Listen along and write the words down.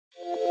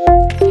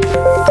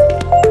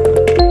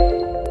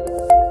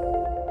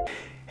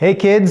Hey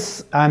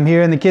kids, I'm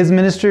here in the kids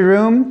ministry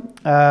room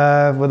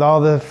with all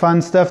the fun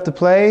stuff to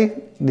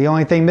play. The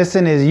only thing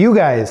missing is you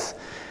guys.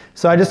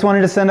 So I just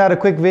wanted to send out a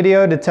quick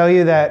video to tell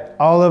you that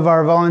all of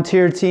our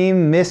volunteer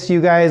team miss you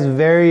guys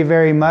very,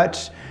 very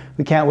much.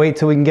 We can't wait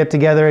till we can get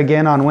together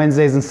again on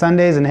Wednesdays and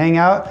Sundays and hang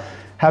out,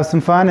 have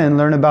some fun, and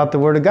learn about the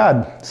Word of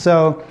God.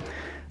 So,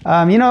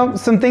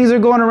 some things are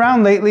going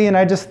around lately, and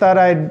I just thought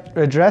I'd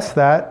address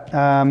that.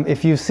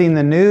 If you've seen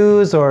the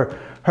news or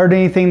heard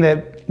anything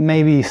that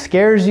maybe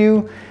scares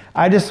you,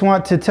 I just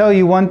want to tell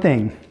you one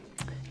thing.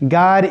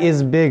 God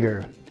is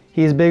bigger.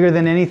 He's bigger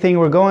than anything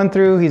we're going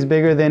through. He's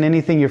bigger than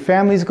anything your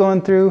family's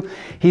going through.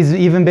 He's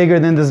even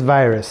bigger than this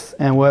virus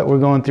and what we're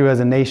going through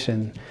as a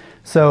nation.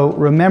 So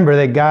remember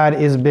that God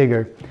is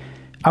bigger.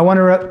 I want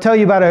to tell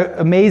you about an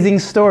amazing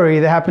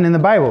story that happened in the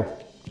Bible.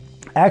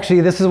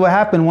 Actually, this is what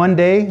happened. One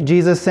day,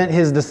 Jesus sent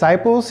his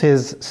disciples,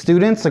 his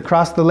students,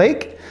 across the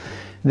lake.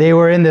 They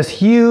were in this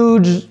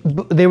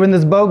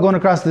boat going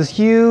across this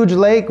huge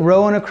lake,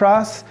 rowing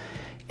across.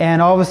 And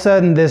all of a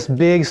sudden, this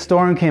big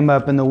storm came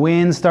up and the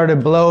wind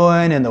started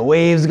blowing and the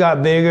waves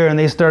got bigger and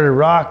they started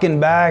rocking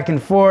back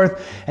and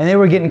forth. And they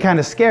were getting kind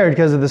of scared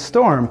because of the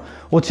storm.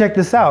 Well, check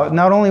this out.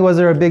 Not only was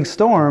there a big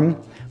storm,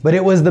 but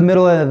it was the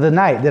middle of the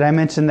night. Did I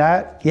mention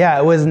that? Yeah,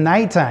 it was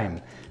nighttime.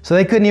 So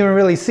they couldn't even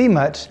really see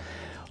much.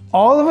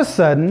 All of a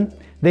sudden,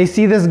 they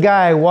see this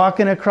guy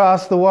walking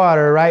across the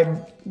water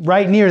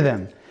right near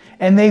them.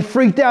 And they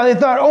freaked out. They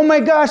thought, oh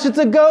my gosh, it's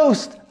a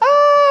ghost.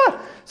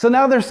 Ah! So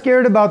now they're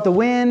scared about the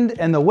wind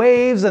and the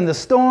waves and the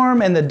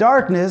storm and the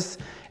darkness.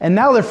 And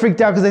now they're freaked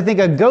out because they think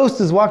a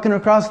ghost is walking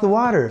across the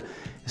water.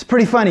 It's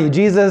pretty funny.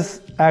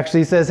 Jesus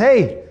actually says,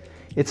 hey,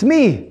 it's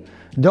me.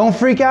 Don't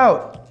freak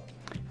out.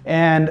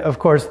 And of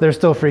course, they're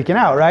still freaking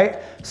out, right?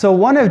 So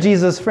one of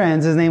Jesus'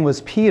 friends, his name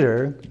was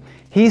Peter,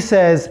 he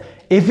says,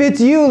 if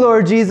it's you,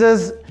 Lord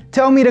Jesus,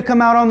 tell me to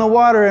come out on the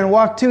water and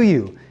walk to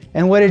you.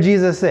 And what did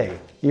Jesus say?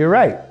 You're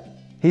right.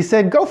 He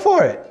said, go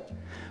for it.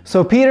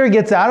 So Peter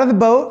gets out of the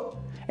boat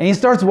and he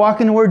starts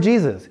walking toward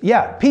Jesus.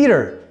 Yeah,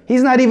 Peter,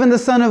 he's not even the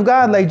Son of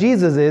God like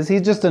Jesus is.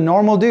 He's just a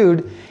normal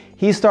dude.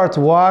 He starts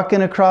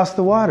walking across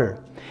the water.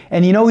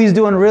 And he's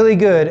doing really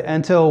good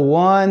until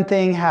one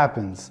thing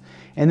happens.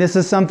 And this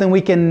is something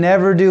we can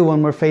never do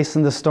when we're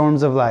facing the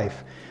storms of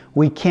life.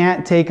 We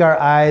can't take our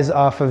eyes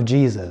off of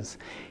Jesus.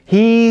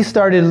 He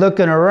started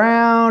looking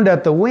around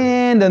at the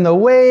wind and the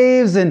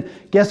waves, and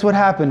guess what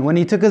happened? When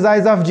he took his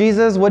eyes off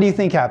Jesus, what do you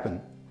think happened?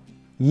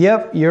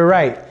 Yep, you're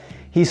right.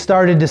 He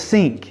started to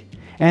sink.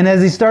 And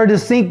as he started to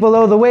sink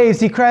below the waves,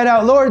 he cried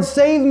out, Lord,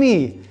 save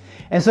me.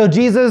 And so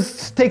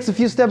Jesus takes a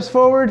few steps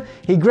forward.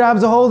 He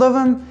grabs a hold of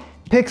him,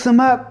 picks him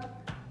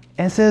up,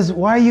 and says,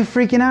 why are you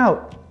freaking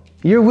out?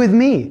 You're with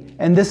me.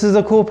 And this is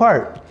a cool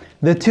part.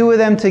 The two of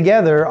them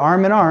together,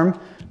 arm in arm,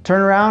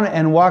 turn around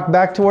and walk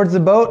back towards the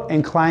boat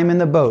and climb in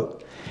the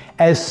boat.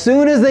 As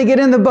soon as they get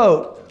in the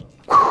boat,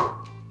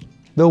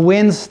 the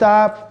winds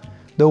stop,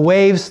 the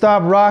waves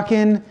stop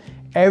rocking,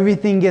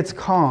 everything gets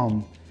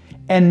calm.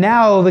 And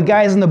now the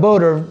guys in the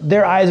boat,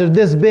 their eyes are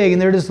this big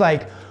and they're just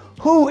like,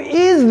 who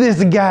is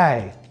this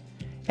guy?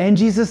 And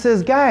Jesus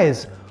says,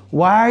 guys,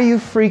 why are you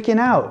freaking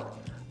out?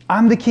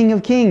 I'm the King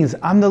of Kings.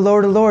 I'm the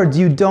Lord of Lords.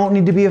 You don't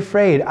need to be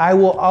afraid. I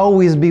will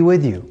always be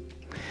with you.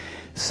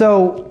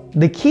 So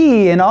the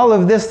key in all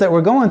of this that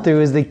we're going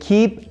through is to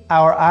keep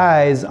our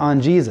eyes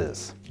on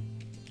Jesus.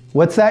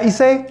 What's that, you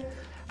say?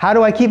 How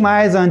do I keep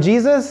my eyes on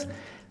Jesus?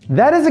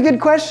 That is a good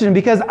question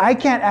because I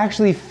can't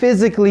actually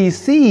physically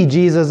see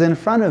Jesus in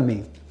front of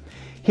me.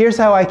 Here's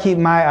how I keep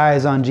my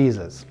eyes on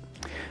Jesus.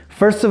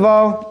 First of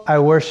all, I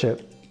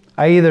worship.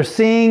 I either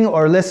sing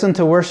or listen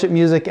to worship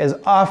music as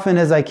often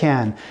as I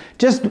can.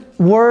 Just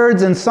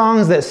words and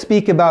songs that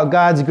speak about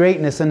God's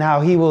greatness and how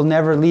He will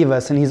never leave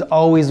us and He's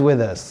always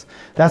with us.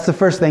 That's the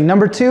first thing.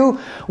 Number two,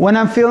 when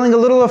I'm feeling a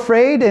little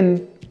afraid,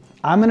 and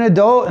I'm an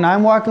adult and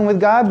I'm walking with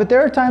God, but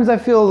there are times I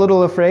feel a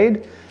little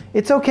afraid.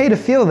 It's okay to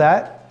feel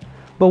that.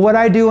 But what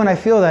I do when I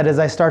feel that is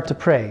I start to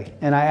pray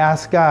and I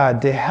ask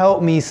God to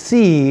help me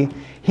see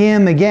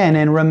Him again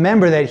and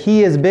remember that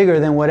He is bigger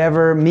than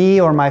whatever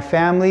me or my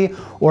family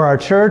or our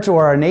church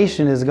or our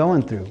nation is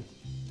going through.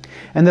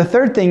 And the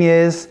third thing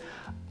is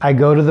I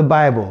go to the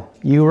Bible.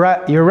 You're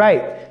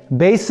right.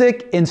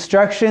 Basic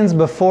instructions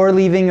before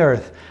leaving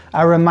earth.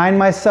 I remind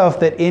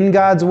myself that in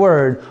God's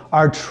Word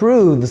are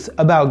truths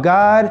about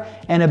God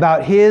and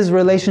about His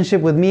relationship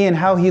with me and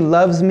how He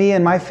loves me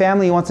and my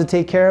family. He wants to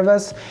take care of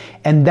us.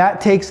 And that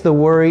takes the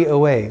worry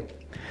away.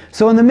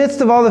 So in the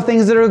midst of all the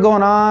things that are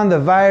going on, the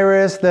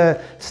virus,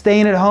 the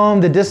staying at home,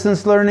 the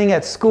distance learning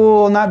at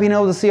school, not being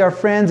able to see our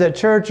friends at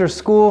church or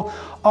school,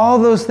 all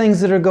those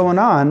things that are going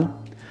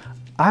on,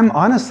 I'm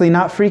honestly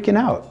not freaking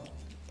out.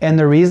 And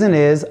the reason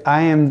is I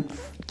am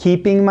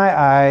keeping my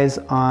eyes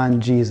on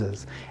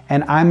Jesus.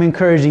 And I'm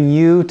encouraging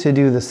you to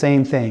do the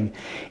same thing.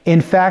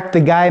 In fact,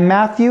 the guy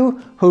Matthew,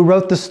 who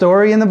wrote the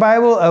story in the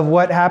Bible of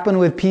what happened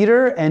with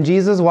Peter and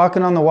Jesus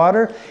walking on the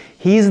water,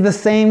 he's the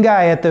same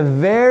guy at the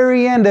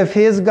very end of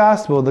his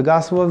gospel, the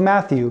Gospel of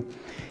Matthew.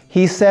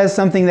 he says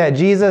something that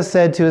Jesus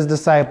said to his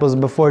disciples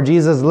before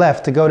Jesus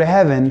left to go to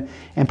heaven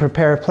and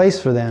prepare a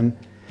place for them.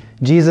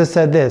 Jesus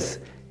said this,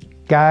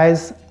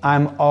 "Guys,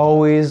 I'm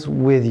always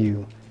with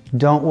you.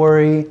 Don't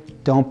worry,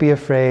 don't be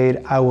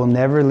afraid. I will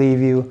never leave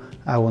you.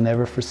 I will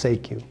never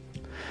forsake you."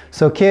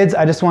 So kids,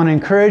 I just want to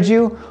encourage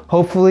you.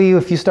 Hopefully,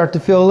 if you start to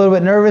feel a little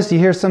bit nervous, you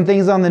hear some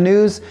things on the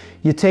news,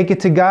 you take it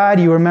to God,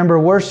 you remember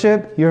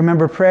worship, you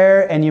remember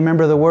prayer, and you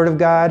remember the Word of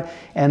God,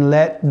 and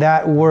let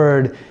that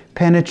Word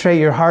penetrate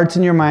your hearts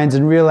and your minds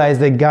and realize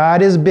that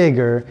God is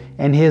bigger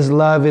and His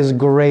love is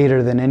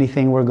greater than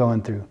anything we're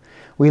going through.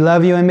 We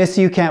love you and miss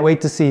you. Can't wait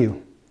to see you.